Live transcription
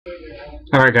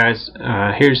Alright guys,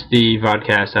 here's the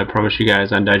vodcast I promised you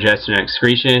guys on digestion and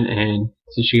excretion, and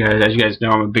since as you guys know,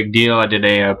 I'm a big deal. I did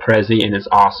a Prezi and it's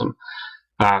awesome.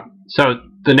 So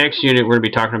the next unit we're going to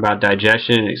be talking about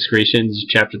digestion and excretion. This is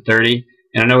chapter 30,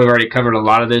 and I know we've already covered a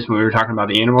lot of this when we were talking about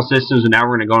the animal systems, and now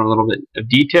we're going to go in a little bit of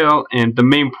detail. And the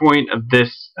main point of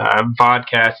this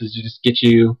vodcast is to just get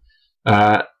you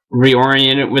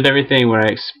reoriented with everything,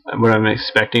 what I'm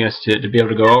expecting us to be able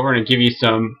to go over, and give you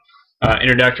some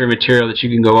introductory material that you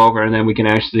can go over, and then we can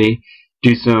actually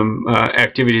do some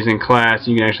activities in class.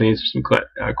 You can actually answer some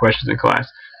questions in class.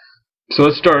 So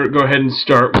let's go ahead and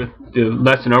start with the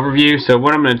lesson overview. So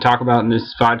what I'm going to talk about in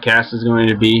this podcast is going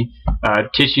to be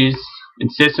tissues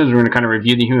and systems. We're going to kind of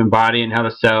review the human body and how the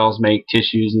cells make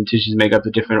tissues, and tissues make up the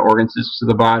different organ systems of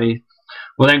the body.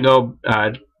 We'll then go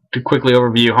to quickly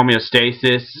overview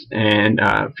homeostasis and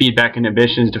feedback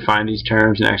inhibitions, define these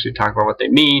terms, and actually talk about what they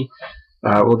mean.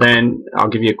 Well, then I'll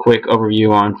give you a quick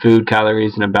overview on food,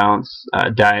 calories, and a balanced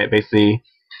diet. Basically,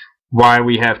 why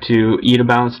we have to eat a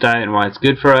balanced diet and why it's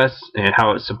good for us, and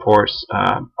how it supports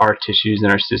our tissues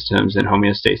and our systems and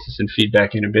homeostasis and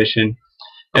feedback inhibition.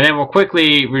 And then we'll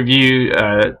quickly review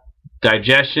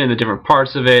digestion, the different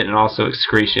parts of it, and also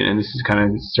excretion. And this is kind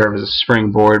of serve as a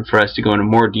springboard for us to go into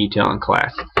more detail in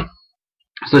class.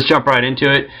 So let's jump right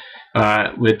into it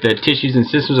with the tissues and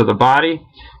systems of the body.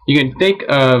 You can think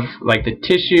of like the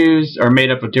tissues are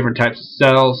made up of different types of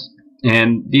cells,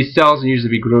 and these cells can usually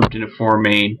be grouped into four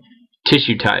main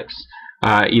tissue types.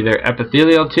 Either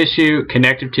epithelial tissue,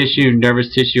 connective tissue,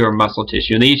 nervous tissue, or muscle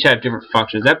tissue. And they each have different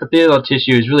functions. Epithelial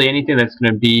tissue is really anything that's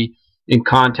going to be in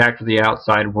contact with the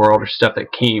outside world, or stuff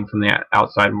that came from the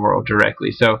outside world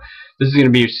directly. So this is going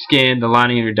to be your skin, the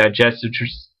lining of your digestive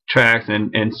tracts,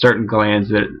 and certain glands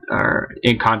that are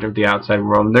in contact with the outside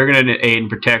world. And they're going to aid in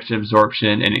protection,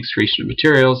 absorption, and excretion of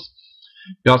materials.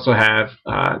 You also have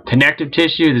connective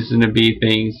tissue. This is going to be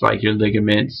things like your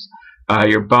ligaments,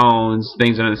 your bones,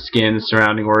 things under the skin, the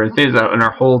surrounding organs, things that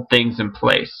are hold things in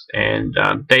place. And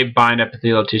they bind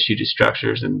epithelial tissue to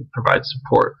structures and provide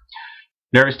support.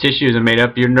 Nervous tissue is made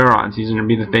up of your neurons. These are going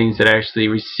to be the things that actually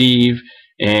receive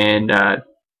and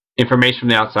information from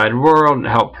the outside world and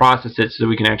help process it so that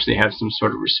we can actually have some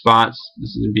sort of response. This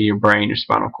is going to be your brain, your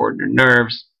spinal cord, and your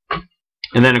nerves.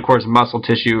 And then, of course, muscle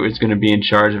tissue is going to be in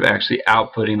charge of actually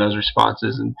outputting those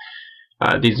responses.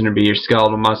 And these are going to be your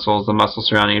skeletal muscles, the muscles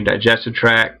surrounding your digestive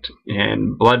tract,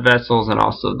 and blood vessels, and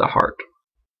also the heart.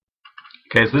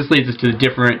 Okay, so this leads us to the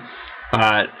different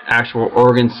actual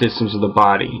organ systems of the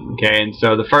body. Okay, and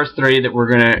so the first three that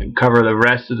we're going to cover the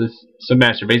rest of this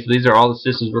semester. Basically, these are all the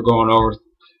systems we're going over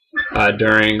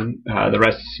during the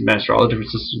rest of the semester, all the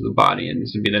different systems of the body. And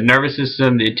this would be the nervous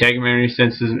system, the integumentary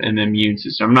system, and the immune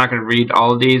system. I'm not going to read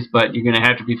all of these, but you're going to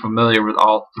have to be familiar with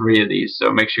all three of these.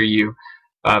 So make sure you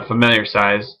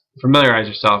familiarize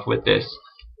yourself with this.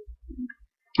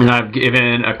 And I've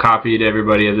given a copy to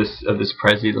everybody of this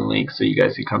Prezi, the link, so you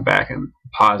guys can come back and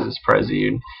pause this Prezi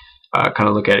and kind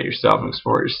of look at it yourself and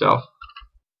explore it yourself.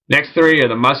 Next three are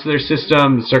the muscular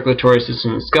system, the circulatory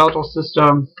system, and the skeletal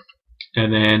system.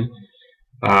 And then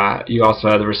you also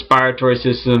have the respiratory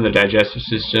system, the digestive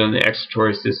system, the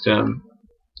excretory system,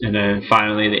 and then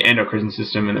finally the endocrine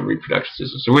system and the reproductive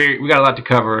system. So we got a lot to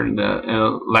cover in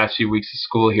the last few weeks of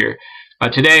school here.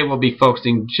 Today we'll be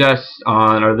focusing just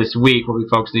on, or this week we'll be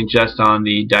focusing just on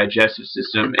the digestive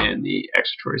system and the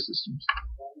excretory systems.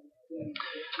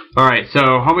 Alright, so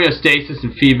homeostasis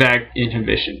and feedback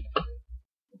inhibition.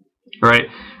 Alright,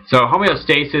 so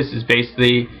homeostasis is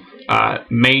basically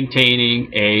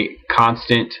maintaining a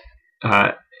constant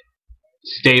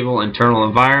stable internal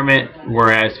environment,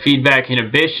 whereas feedback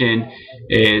inhibition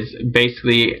is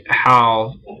basically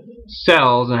how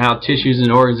cells and how tissues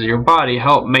and organs of your body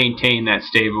help maintain that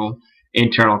stable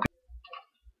internal.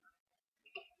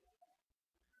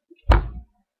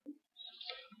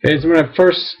 Okay, so when I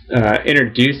first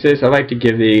introduce this, I like to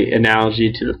give the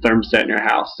analogy to the thermostat in your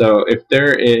house. So if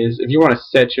you want to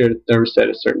set your thermostat at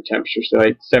a certain temperature, so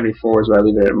like 74 is where I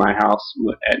leave it at my house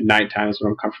at nighttime, is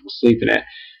when I'm comfortable sleeping at.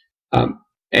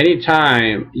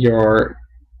 Anytime your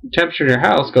temperature in your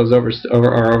house goes over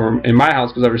in my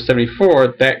house goes over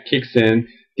 74, that kicks in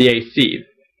the AC.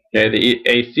 Okay, the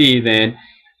AC then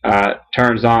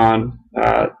turns on,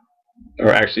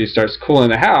 or actually starts cooling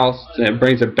the house, and it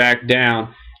brings it back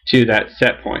down to that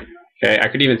set point. Okay, I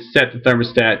could even set the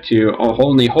thermostat to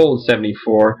only hold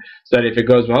 74, so that if it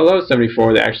goes below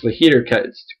 74, the actual heater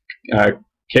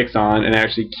kicks on and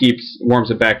actually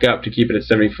warms it back up to keep it at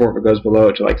 74 if it goes below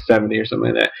it to like 70 or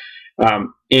something like that.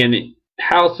 In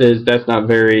houses, that's not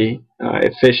very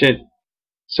efficient,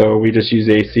 so we just use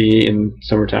AC in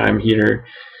summertime, heater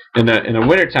in the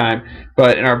wintertime.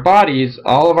 But in our bodies,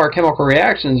 all of our chemical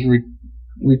reactions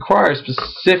require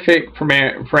specific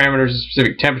parameters,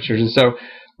 specific temperatures. And so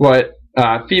what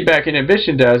feedback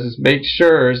inhibition does is make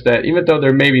sure that even though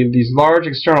there may be these large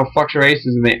external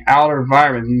fluctuations in the outer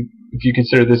environment, if you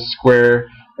consider this square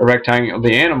or rectangle of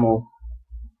the animal,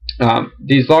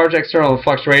 these large external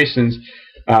fluctuations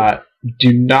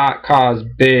do not cause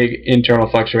big internal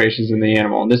fluctuations in the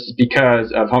animal. And this is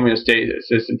because of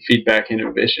homeostasis and feedback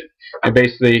inhibition. And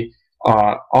basically,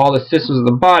 all the systems of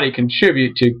the body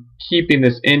contribute to keeping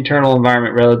this internal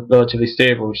environment relatively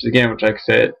stable, which is, again, which, like I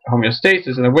said,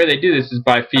 homeostasis. And the way they do this is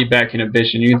by feedback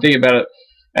inhibition. You can think about it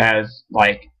as,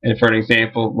 like, and for an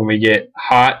example, when we get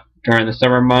hot during the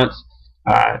summer months,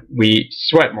 we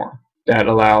sweat more. That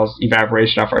allows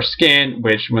evaporation off our skin,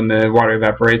 which when the water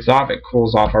evaporates off, it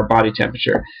cools off our body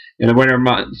temperature. In the winter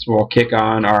months, we'll kick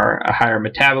on our higher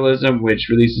metabolism, which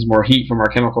releases more heat from our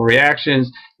chemical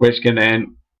reactions, which can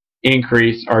then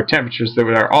increase our temperature, so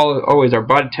that always our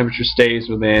body temperature stays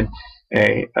within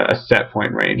a set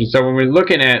point range. And so when we're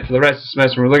looking at, for the rest of the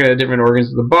semester, when we're looking at the different organs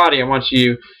of the body, I want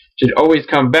you to always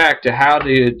come back to how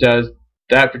does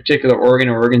that particular organ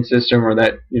or organ system, or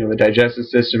that, the digestive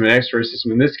system and excretory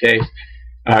system in this case,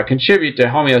 contribute to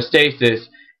homeostasis,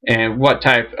 and what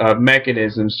type of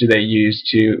mechanisms do they use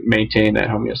to maintain that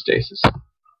homeostasis.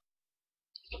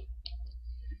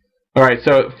 Alright,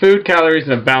 so food, calories,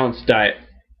 and a balanced diet.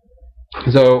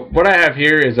 So what I have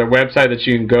here is a website that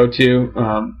you can go to.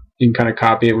 You can kind of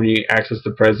copy it when you access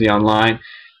the Prezi online,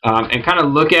 and kind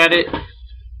of look at it.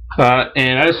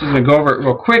 And I just was going to go over it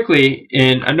real quickly.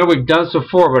 And I know we've done this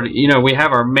before, but we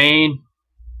have our main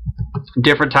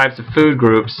different types of food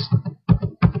groups.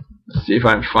 Let's see if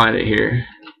I can find it here.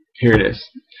 Here it is.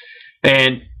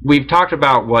 And we've talked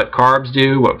about what carbs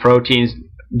do, what proteins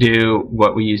do,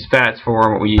 what we use fats for,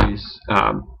 and what we use.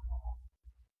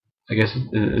 I guess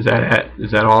is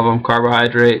that all of them?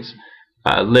 Carbohydrates,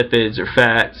 lipids or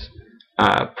fats,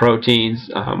 proteins.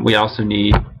 We also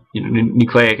need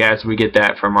nucleic acid. We get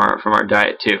that from our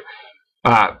diet too.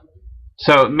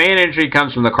 So main energy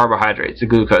comes from the carbohydrates, the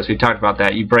glucose. We talked about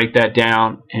that. You break that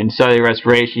down in cellular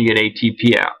respiration, you get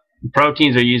ATP out.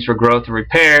 Proteins are used for growth and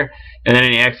repair, and then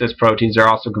any excess proteins are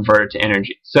also converted to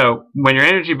energy. So when your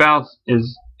energy balance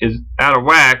is out of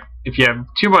whack, if you have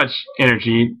too much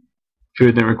energy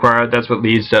food than required, that's what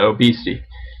leads to obesity.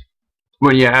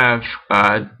 When you have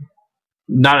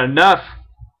not enough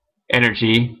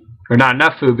energy, or not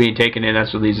enough food being taken in,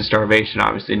 that's what leads to starvation.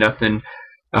 Obviously, nothing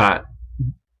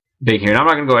big here. And I'm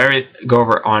not going to go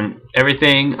over on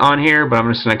everything on here, but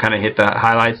I'm just going to kind of hit the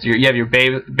highlights. You have your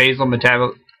basal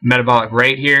metabolic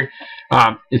rate here.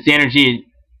 It's the energy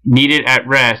needed at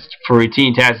rest for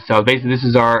routine tasks. So basically, this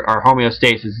is our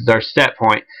homeostasis. This is our set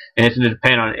point, and it's going to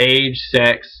depend on age,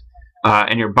 sex,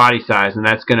 and your body size, and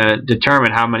that's going to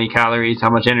determine how many calories, how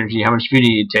much energy, how much food you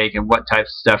need to take, and what types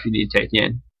of stuff you need to take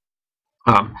in.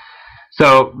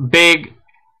 So big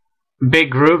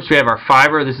groups. We have our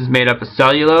fiber. This is made up of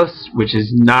cellulose, which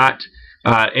is not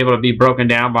able to be broken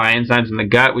down by enzymes in the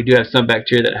gut. We do have some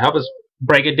bacteria that help us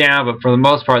break it down, but for the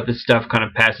most part, this stuff kind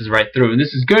of passes right through. And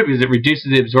this is good because it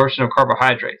reduces the absorption of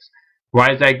carbohydrates.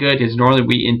 Why is that good? Because normally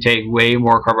we intake way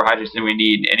more carbohydrates than we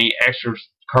need. Any extra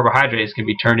carbohydrates can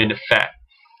be turned into fat.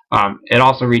 It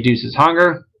also reduces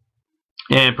hunger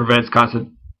and prevents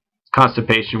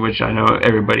constipation, which I know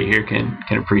everybody here can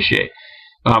appreciate.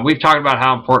 We've talked about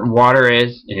how important water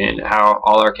is and how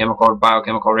all our chemical and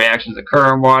biochemical reactions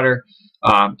occur in water,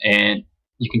 and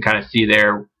you can kind of see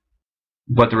there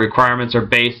what the requirements are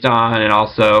based on, and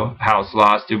also how it's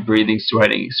lost through breathing,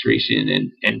 sweating,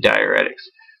 excretion, and diuretics.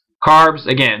 Carbs,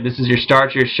 again, this is your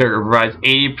starch, your sugar, provides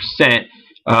 80%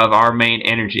 of our main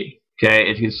energy. Okay,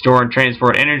 it can store and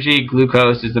transport energy.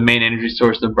 Glucose is the main energy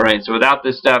source of the brain. So without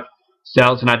this stuff,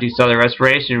 cells cannot do cellular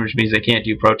respiration, which means they can't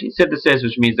do protein synthesis,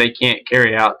 which means they can't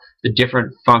carry out the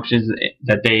different functions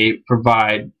that they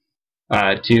provide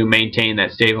to maintain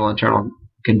that stable internal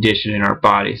condition in our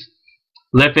bodies.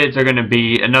 Lipids are going to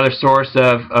be another source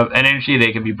of energy.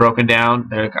 They can be broken down.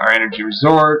 They're our energy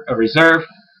reserve.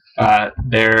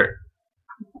 They're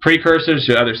precursors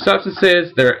to other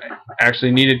substances. They're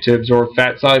actually needed to absorb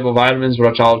fat-soluble vitamins,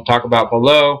 which I'll talk about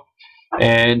below.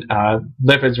 And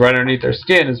lipids right underneath our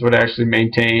skin is what actually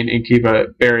maintain and keep a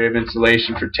barrier of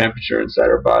insulation for temperature inside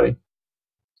our body.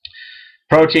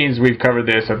 Proteins, we've covered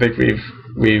this. I think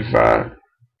we've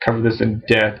covered this in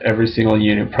depth, every single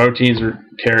unit. Proteins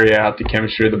carry out the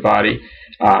chemistry of the body,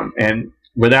 and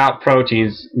without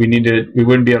proteins, we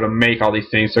wouldn't be able to make all these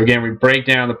things. So again, we break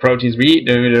down the proteins we eat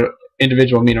into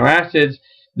individual amino acids,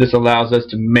 This allows us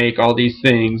to make all these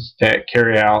things that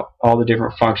carry out all the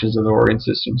different functions of the organ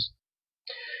systems.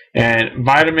 And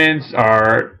vitamins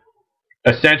are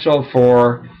essential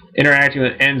for interacting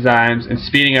with enzymes and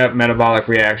speeding up metabolic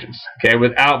reactions. Okay,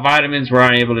 without vitamins, we're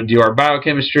unable to do our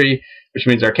biochemistry, which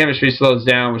means our chemistry slows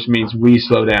down, which means we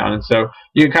slow down. And so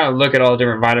you can kind of look at all the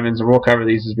different vitamins, and we'll cover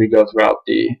these as we go throughout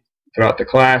the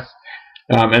class.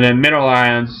 And then mineral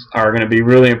ions are going to be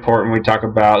really important when we talk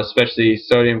about, especially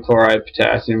sodium chloride,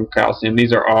 potassium, calcium.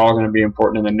 These are all going to be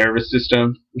important in the nervous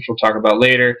system, which we'll talk about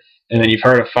later. And then you've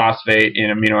heard of phosphate in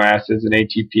amino acids and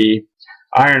ATP.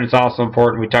 Iron is also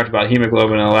important. We talked about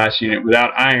hemoglobin in the last unit.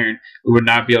 Without iron, we would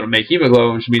not be able to make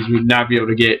hemoglobin, which means we would not be able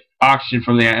to get oxygen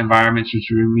from the environment, which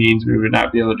means we would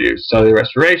not be able to do cellular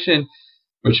respiration,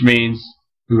 which means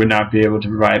we would not be able to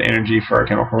provide energy for our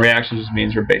chemical reactions, which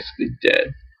means we're basically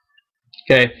dead.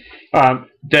 Okay,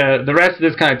 the rest of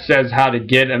this kind of says how to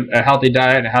get a healthy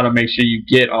diet and how to make sure you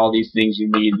get all these things you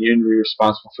need. You're going to be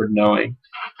responsible for knowing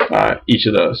each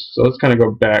of those. So let's kind of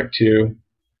go back to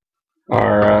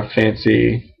our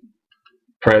fancy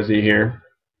Prezi here.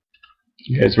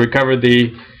 Okay, so we covered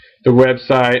the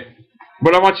website.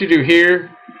 What I want you to do here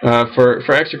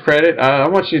for extra credit, I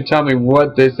want you to tell me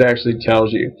what this actually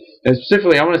tells you. And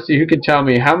specifically, I want to see who can tell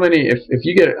me how many, if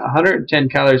you get 110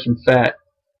 calories from fat,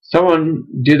 someone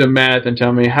do the math and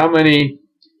tell me how many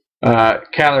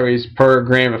calories per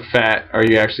gram of fat are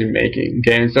you actually making.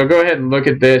 Okay, and so go ahead and look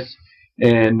at this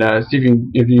and see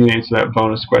if you can answer that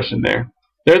bonus question there.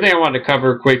 The other thing I wanted to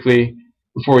cover quickly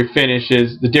before we finish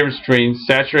is the difference between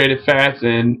saturated fats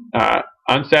and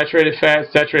unsaturated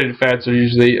fats. Saturated fats are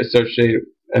usually associated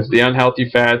as the unhealthy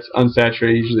fats.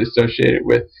 Unsaturated usually associated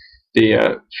with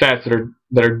the fats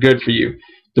that are good for you.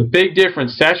 The big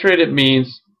difference, saturated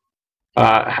means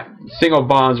single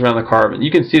bonds around the carbon.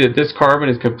 You can see that this carbon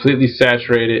is completely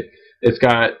saturated. It's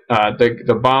got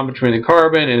the bond between the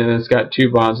carbon, and then it's got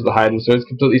two bonds with the hydrogen, so it's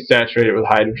completely saturated with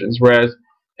hydrogens. Whereas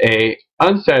a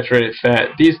unsaturated fat,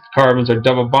 these carbons are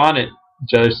double bonded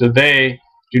to each other, so they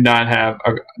do not have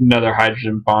another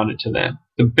hydrogen bonded to them.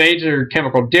 The major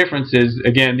chemical difference is,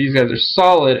 again, these guys are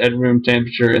solid at room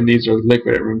temperature and these are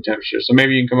liquid at room temperature. So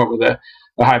maybe you can come up with a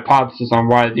hypothesis on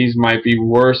why these might be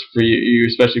worse for you,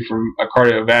 especially from a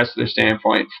cardiovascular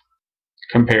standpoint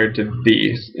compared to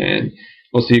these. And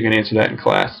we'll see if you can answer that in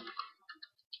class.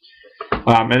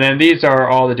 And then these are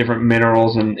all the different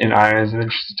minerals and ions. In the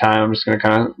interest of time, I'm just going to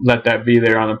kind of let that be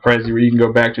there on the Prezi where you can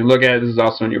go back to look at it. This is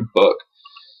also in your book.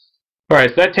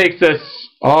 Alright, so that takes us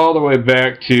all the way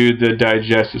back to the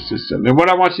digestive system. And what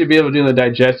I want you to be able to do in the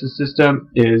digestive system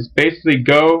is basically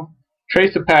go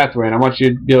trace a pathway. And I want you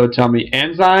to be able to tell me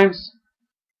enzymes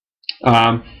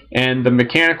and the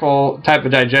mechanical type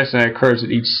of digestion that occurs at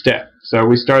each step. So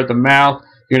we start at the mouth.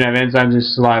 You're going to have enzymes in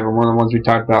saliva. One of the ones we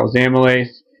talked about was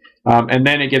amylase. And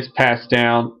then it gets passed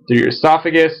down through your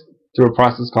esophagus through a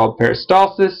process called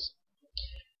peristalsis.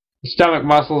 The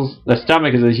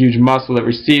stomach is a huge muscle that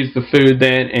receives the food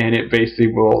then, and it basically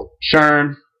will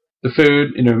churn the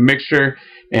food into a mixture.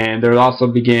 And there will also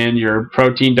begin your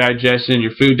protein digestion,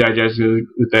 your food digestion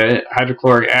with the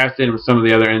hydrochloric acid and with some of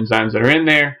the other enzymes that are in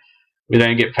there. We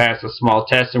then get past the small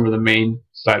intestine where the main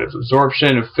site of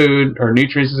absorption of food or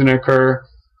nutrients is going to occur.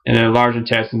 And then the large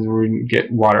intestines where we can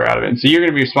get water out of it. And so you're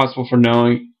going to be responsible for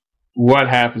knowing what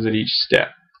happens at each step.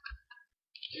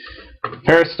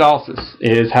 Peristalsis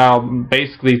is how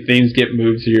basically things get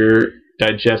moved through your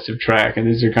digestive tract. And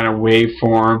these are kind of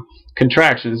waveform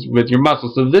contractions with your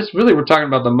muscles. So this really, we're talking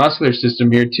about the muscular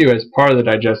system here too as part of the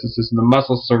digestive system. The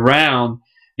muscles surround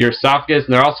your esophagus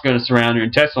and they're also going to surround your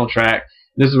intestinal tract.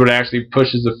 This is what actually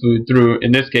pushes the food through,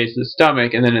 in this case, the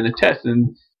stomach. And then in the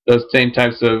intestine, those same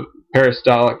types of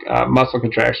peristaltic muscle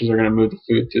contractions are going to move the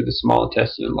food through the small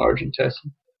intestine and large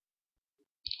intestine.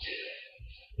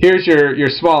 Here's your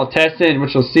small intestine,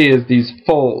 which you'll see is these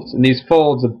folds. And these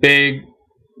folds, a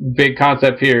big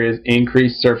concept here is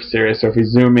increased surface area. So if we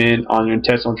zoom in on your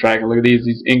intestinal tract and look at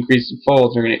these increased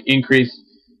folds are going to increase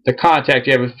the contact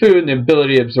you have with food and the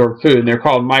ability to absorb food. And they're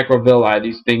called microvilli,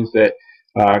 these things that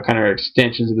kind of are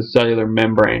extensions of the cellular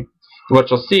membrane. What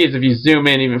you'll see is if you zoom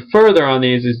in even further on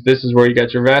these, this is where you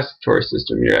got your respiratory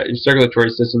system. Your circulatory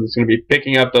system that's going to be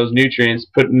picking up those nutrients,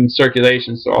 putting them in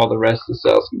circulation so all the rest of the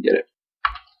cells can get it.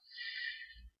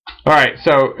 Alright,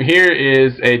 so here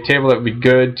is a table that would be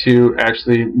good to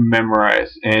actually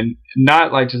memorize. And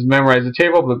not like just memorize the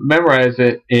table, but memorize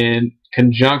it in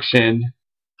conjunction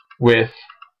with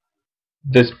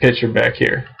this picture back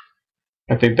here.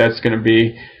 I think that's going to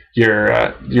be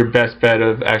your best bet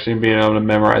of actually being able to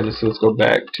memorize it. So let's go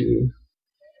back to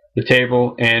the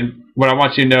table, and what I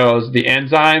want you to know is the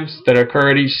enzymes that occur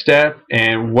at each step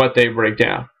and what they break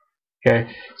down.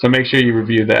 Okay, so make sure you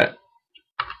review that.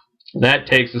 That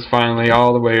takes us finally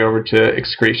all the way over to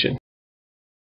excretion.